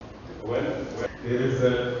David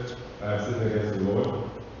said, I have sinned against the Lord.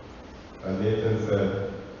 And Nathan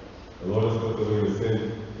said, the Lord has put away your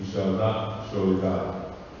sin, you shall not surely die.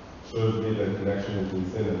 Shows me the connection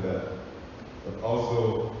between sin and death. But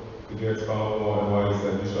also, could you expound more on why he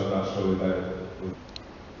said, you shall not surely die?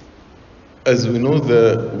 As we know,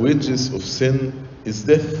 the wages of sin is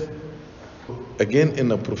death. Again,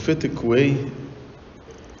 in a prophetic way,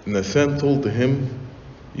 Nathan told him,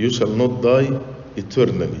 you shall not die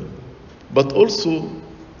eternally. But also,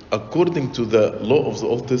 according to the law of the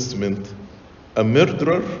Old Testament, a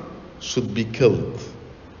murderer should be killed.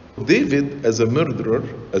 David, as a murderer,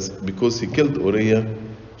 because he killed Uriah,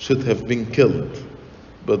 should have been killed.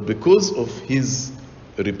 But because of his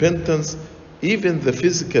repentance, even the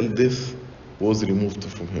physical death was removed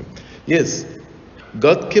from him. Yes,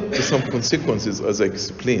 God kept some consequences, as I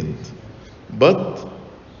explained. But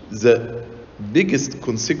the biggest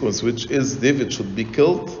consequence, which is David should be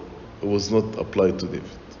killed, was not applied to David.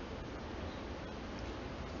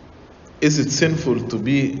 Is it sinful to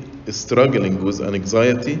be struggling with an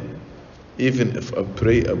anxiety, even if I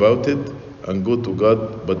pray about it and go to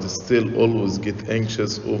God, but still always get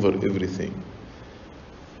anxious over everything?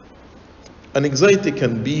 An anxiety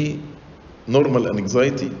can be normal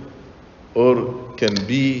anxiety, or can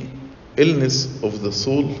be illness of the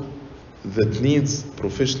soul that needs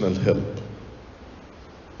professional help.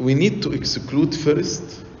 We need to exclude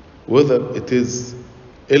first whether it is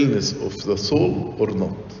illness of the soul or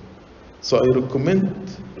not. So I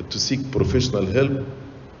recommend to seek professional help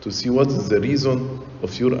to see what is the reason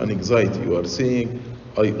of your anxiety. You are saying,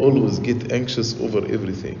 I always get anxious over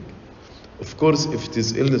everything. Of course, if it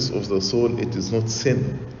is illness of the soul, it is not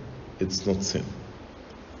sin. It's not sin.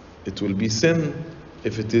 It will be sin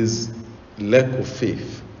if it is lack of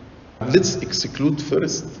faith. Let's exclude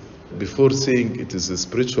first, before saying it is a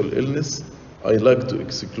spiritual illness. I like to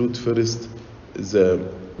exclude first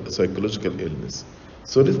the psychological illness.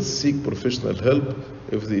 So let's seek professional help.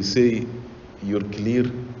 If they say you're clear,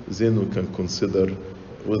 then we can consider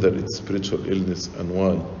whether it's spiritual illness and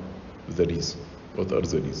why, the reason. What are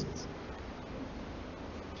the reasons?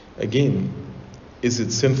 Again, is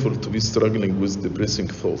it sinful to be struggling with depressing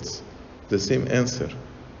thoughts? The same answer.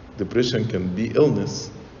 Depression can be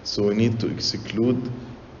illness, so we need to exclude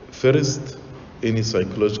first any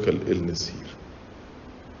psychological illness here.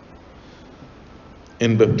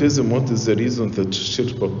 In baptism, what is the reason that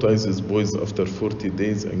church baptizes boys after 40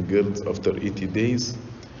 days and girls after 80 days?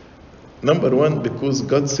 Number one, because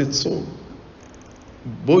God said so.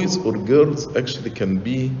 Boys or girls actually can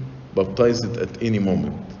be baptized at any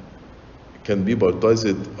moment. Can be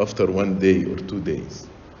baptized after 1 day or 2 days.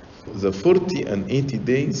 The 40 and 80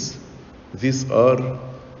 days, these are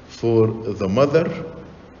for the mother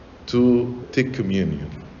to take communion.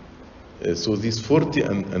 So these 40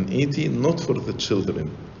 and 80, not for the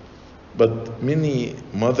children. But many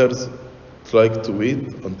mothers like to wait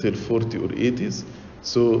until 40 or 80s,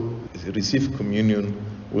 so receive communion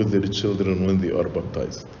with their children when they are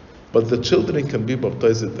baptized. But the children can be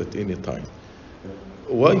baptized at any time.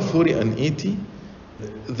 Why 40 and 80?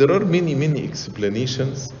 There are many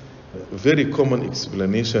explanations. A very common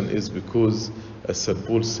explanation is because, as St.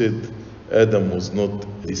 Paul said, Adam was not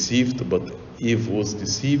deceived, but Eve was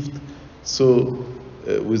deceived. So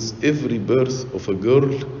with every birth of a girl,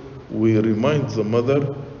 we remind the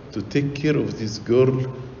mother to take care of this girl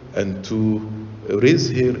and to raise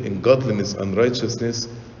her in godliness and righteousness,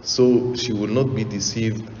 so she will not be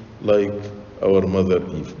deceived like our mother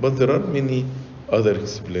Eve. But there are many other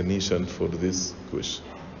explanations for this question.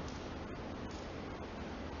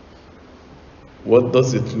 What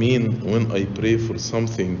does it mean when I pray for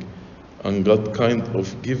something and God kind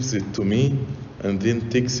of gives it to me and then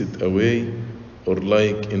takes it away, or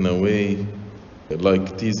like in a way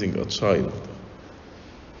like teasing a child?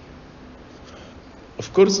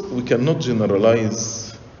 Of course, we cannot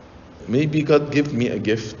generalize. Maybe God gave me a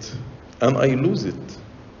gift and I lose it.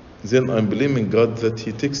 Then I'm blaming God that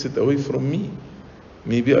He takes it away from me.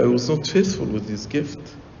 Maybe I was not faithful with this gift.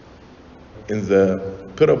 In the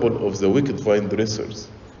parable of the wicked vine dressers,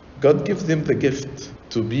 God gave them the gift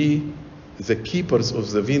to be the keepers of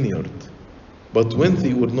the vineyard. But when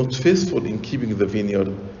they were not faithful in keeping the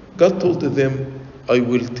vineyard, God told them, I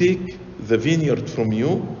will take the vineyard from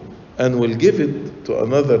you and will give it to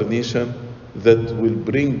another nation that will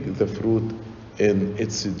bring the fruit in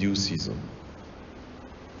its due season.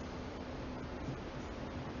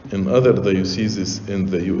 In other dioceses in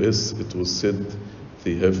the US, it was said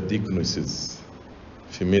they have deaconesses,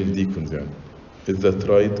 female deacons. Is that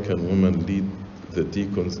right? Can women lead the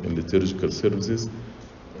deacons in liturgical services?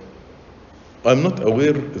 I'm not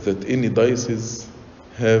aware that any diocese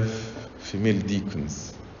have female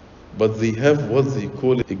deacons, but they have what they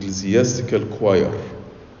call ecclesiastical choir.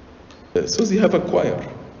 So they have a choir,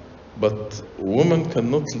 but women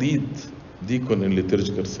cannot lead deacon in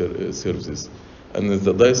liturgical services. And in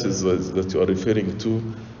the diocese that you are referring to,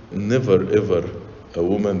 never ever a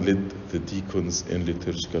woman led the deacons in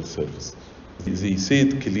liturgical service. They say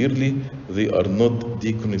it clearly, they are not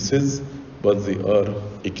deaconesses, but they are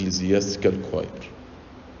ecclesiastical choir.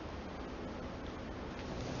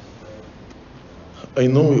 I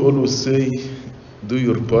know we always say, do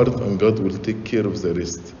your part and God will take care of the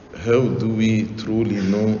rest. How do we truly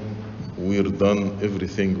know we're done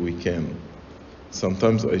everything we can?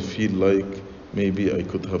 Sometimes I feel like maybe I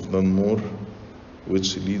could have done more,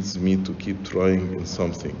 which leads me to keep trying in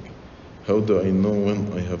something. How do I know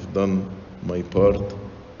when I have done my part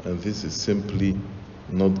and this is simply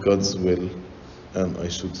not God's will and I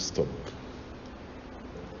should stop?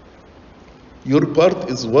 Your part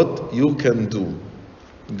is what you can do.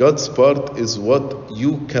 God's part is what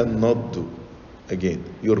you cannot do. Again,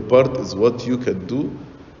 your part is what you can do,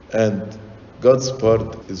 and God's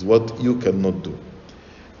part is what you cannot do.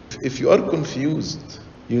 If you are confused,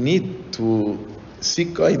 you need to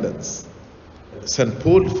seek guidance. St.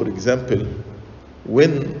 Paul, for example,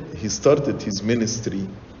 when he started his ministry,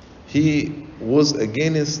 he was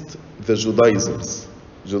against the Judaizers.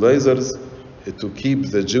 Judaizers to keep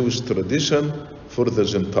the Jewish tradition for the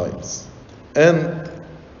Gentiles. And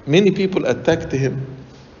many people attacked him.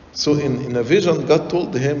 So in a vision, God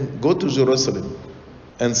told him, go to Jerusalem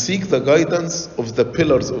and seek the guidance of the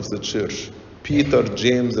pillars of the church, Peter,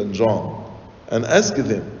 James, and John, and ask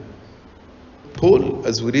them. Paul,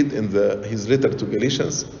 as we read in his letter to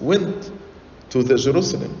Galatians, went to the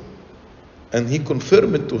Jerusalem, and he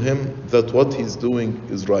confirmed to him that what he's doing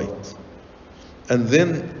is right. And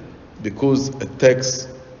then, because attacks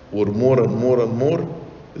were more and more and more,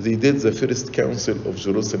 they did the first council of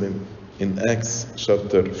Jerusalem in Acts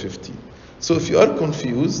chapter 15. So if you are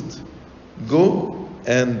confused, go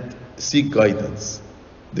and seek guidance.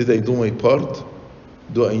 Did I do my part?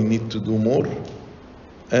 Do I need to do more?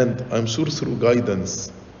 And I'm sure through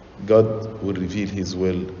guidance, God will reveal His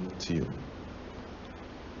will to you.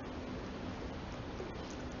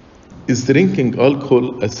 Is drinking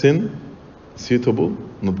alcohol a sin? Suitable?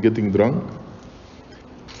 Not getting drunk?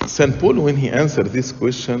 St. Paul, when he answered this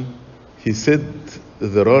question, he said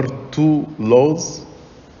there are two laws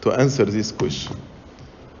to answer this question.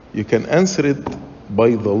 You can answer it by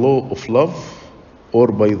the law of love or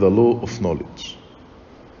by the law of knowledge.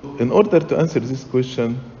 In order to answer this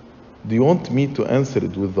question, do you want me to answer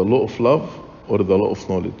it with the law of love or the law of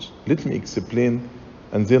knowledge? Let me explain,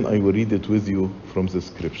 and then I will read it with you from the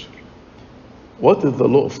scripture. What is the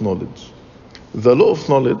law of knowledge? The law of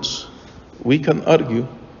knowledge, we can argue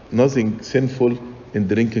nothing sinful in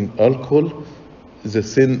drinking alcohol. The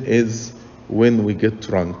sin is when we get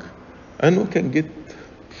drunk. And we can get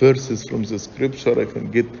verses from the scripture, I can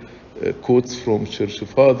get quotes from church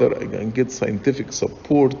father, I can get scientific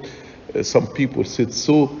support, some people said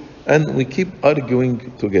so, and we keep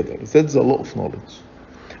arguing together. That's the law of knowledge.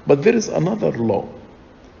 But there is another law.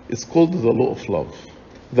 It's called the law of love.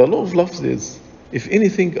 The law of love says, if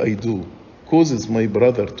anything I do causes my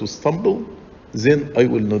brother to stumble, then I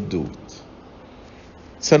will not do it.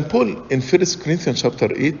 St. Paul in 1 Corinthians chapter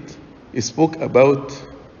 8, he spoke about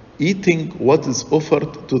eating what is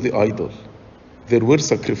offered to the idol. There were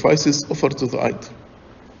sacrifices offered to the idol.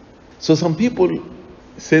 So some people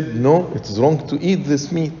said, no, it's wrong to eat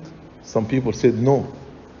this meat. Some people said, no,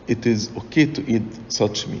 it is okay to eat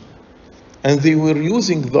such meat. And they were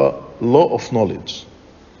using the law of knowledge.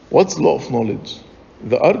 What's law of knowledge?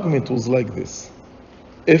 The argument was like this.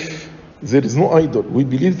 If there is no idol, we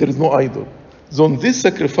believe there is no idol, then this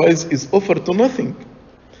sacrifice is offered to nothing.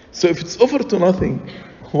 So if it's offered to nothing,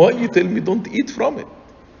 why you tell me don't eat from it?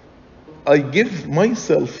 I give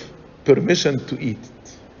myself permission to eat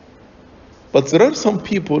it. But there are some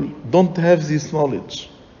people don't have this knowledge.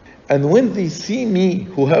 And when they see me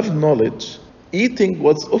who have knowledge eating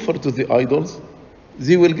what's offered to the idols,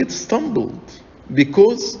 they will get stumbled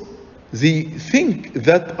because they think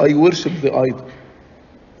that I worship the idol.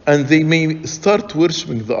 And they may start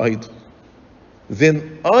worshiping the idol.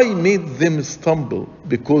 Then I made them stumble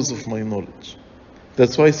because of my knowledge.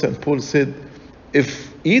 That's why St. Paul said,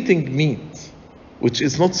 if eating meat, which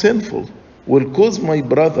is not sinful, will cause my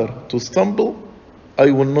brother to stumble,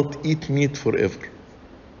 I will not eat meat forever.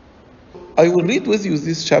 I will read with you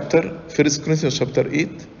this chapter, 1 Corinthians chapter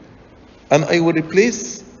 8, and I will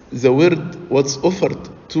replace the word what's offered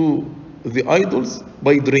to the idols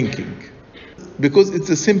by drinking. Because it's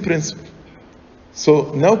the same principle.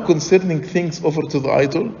 So now concerning things offered to the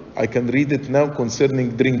idol, I can read it now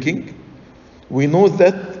concerning drinking. We know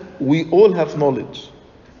that we all have knowledge,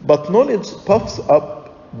 but knowledge puffs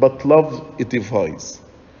up, but love edifies.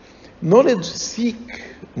 Knowledge seek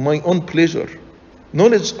my own pleasure.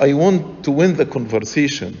 Knowledge, I want to win the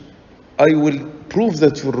conversation. I will prove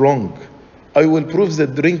that you're wrong. I will prove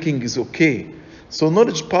that drinking is okay. So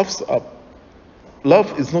knowledge puffs up.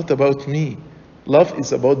 Love is not about me. Love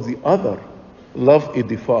is about the other. Love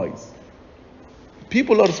edifies.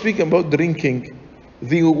 People are speaking about drinking.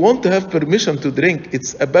 They want to have permission to drink.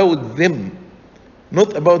 It's about them,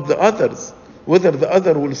 not about the others. Whether the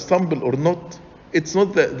other will stumble or not, it's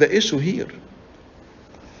not the issue here.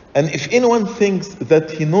 And if anyone thinks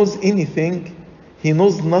that he knows anything, he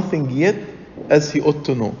knows nothing yet as he ought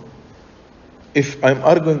to know. If I'm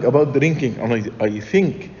arguing about drinking and I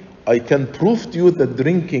think I can prove to you that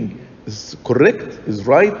drinking is correct, is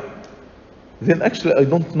right, then actually I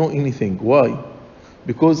don't know anything. Why?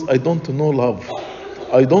 Because I don't know love.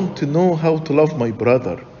 I don't know how to love my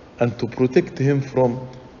brother and to protect him from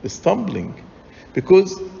stumbling.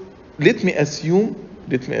 Because let me assume,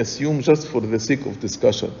 just for the sake of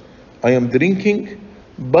discussion, I am drinking,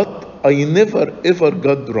 but I never ever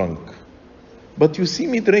got drunk. But you see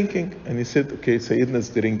me drinking, and he said, okay, Sayyidina is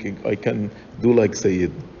drinking, I can do like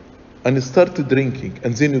Sayyid. And I started drinking,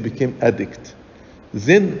 and then you became addict.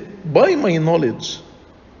 Then, by my knowledge,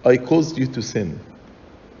 I caused you to sin.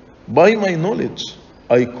 By my knowledge,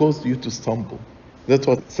 I caused you to stumble. That's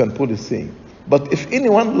what St. Paul is saying. But if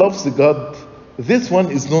anyone loves God, this one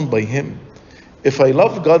is known by him. If I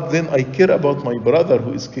love God, then I care about my brother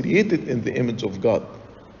who is created in the image of God.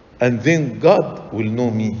 And then God will know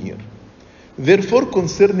me here. Therefore,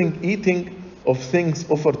 concerning eating of things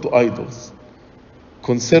offered to idols,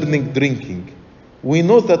 concerning drinking, we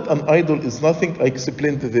know that an idol is nothing. I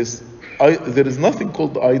explained this. There is nothing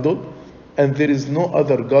called idol, and there is no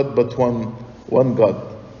other God but one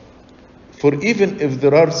God. For even if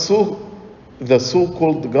there are the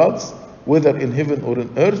so-called gods, whether in heaven or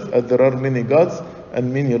on earth, as there are many gods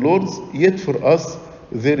and many lords, yet for us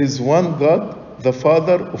there is one God, the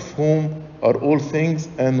Father, of whom are all things,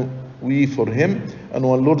 and we for him, and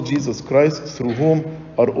one Lord Jesus Christ, through whom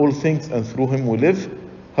are all things, and through him we live.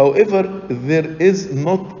 However, there is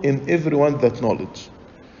not in everyone that knowledge.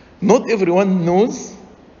 Not everyone knows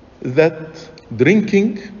that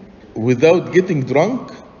drinking without getting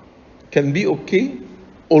drunk can be okay,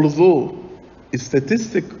 although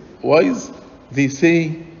statistic-wise, they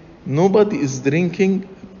say nobody is drinking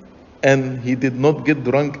and he did not get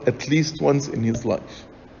drunk at least once in his life.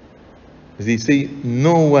 They say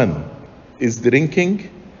no one is drinking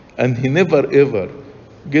and he never ever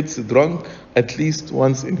gets drunk at least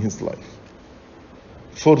once in his life.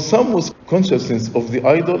 For some with consciousness of the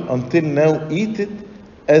idol until now eat it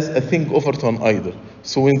as a thing offered to an idol.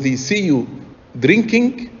 So when they see you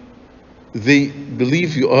drinking, they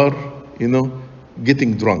believe you are,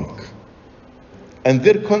 getting drunk. And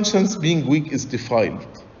their conscience being weak is defiled.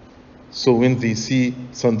 So when they see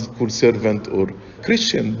some school servant or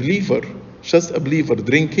Christian believer, just a believer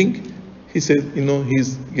drinking, he says,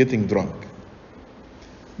 he's getting drunk.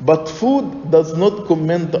 But food does not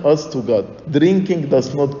commend us to God. Drinking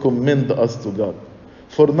does not commend us to God.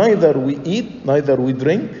 For neither we eat, neither we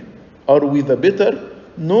drink, are we the better,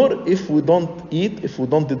 nor if we don't eat, if we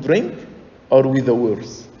don't drink, are we the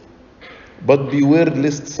worse. But beware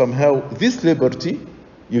lest somehow this liberty,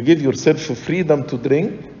 you give yourself freedom to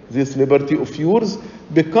drink, this liberty of yours,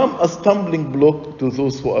 become a stumbling block to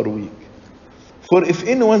those who are weak. For if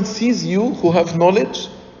anyone sees you who have knowledge,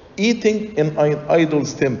 eating in an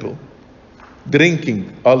idol's temple,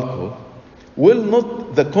 drinking alcohol, will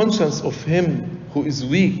not the conscience of him who is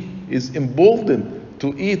weak, is emboldened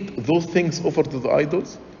to eat those things offered to the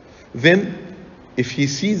idols? Then, if he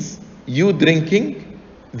sees you drinking,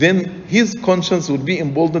 then his conscience will be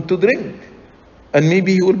emboldened to drink. And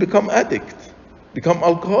maybe he will become addict, become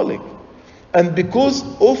alcoholic. And because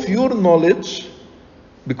of your knowledge,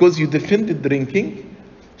 because you defended drinking,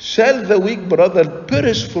 shall the weak brother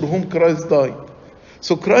perish for whom Christ died?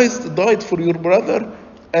 So Christ died for your brother,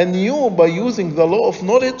 and you, by using the law of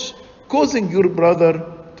knowledge, causing your brother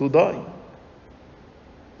to die.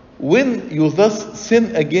 When you thus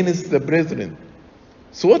sin against the brethren,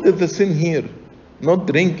 so what is the sin here? Not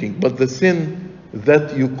drinking, but the sin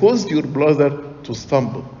that you caused your brother to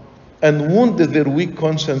stumble and wounded their weak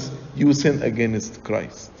conscience, you sin against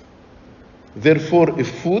Christ. Therefore,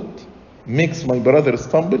 if food makes my brother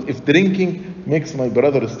stumble, if drinking makes my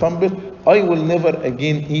brother stumble, I will never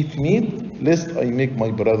again eat meat, lest I make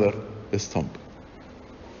my brother stumble.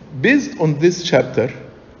 Based on this chapter,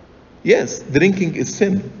 Yes, drinking is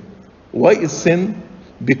sin. Why is sin?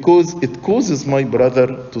 Because it causes my brother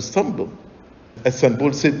to stumble. As St.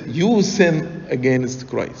 Paul said, you sin against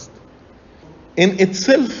Christ. In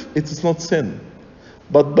itself, it is not sin.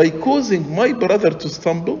 But by causing my brother to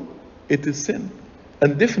stumble, it is sin.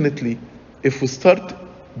 And definitely, if we start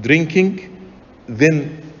drinking,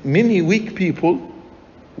 then many weak people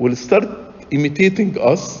will start imitating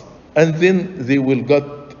us, and then they will get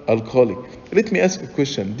alcoholic. Let me ask a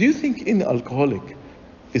question. Do you think any alcoholic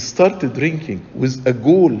started drinking with a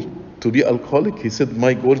goal to be alcoholic? He said,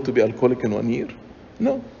 my goal to be alcoholic in 1 year?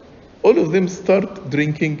 No. All of them start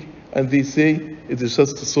drinking and they say it is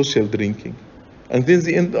just social drinking. And then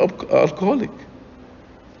they end up alcoholic.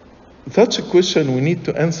 That's a question we need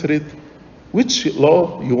to answer it. Which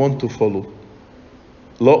law you want to follow?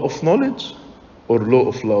 Law of knowledge or law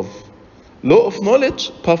of love? Law of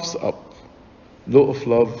knowledge puffs up. Law of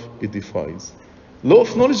love edifies. Law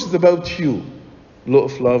of knowledge is about you. Law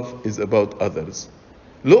of love is about others.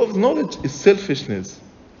 Law of knowledge is selfishness.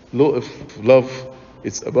 Law of love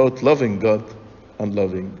is about loving God and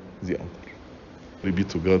loving the other. Glory be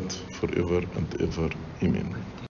to God forever and ever. Amen.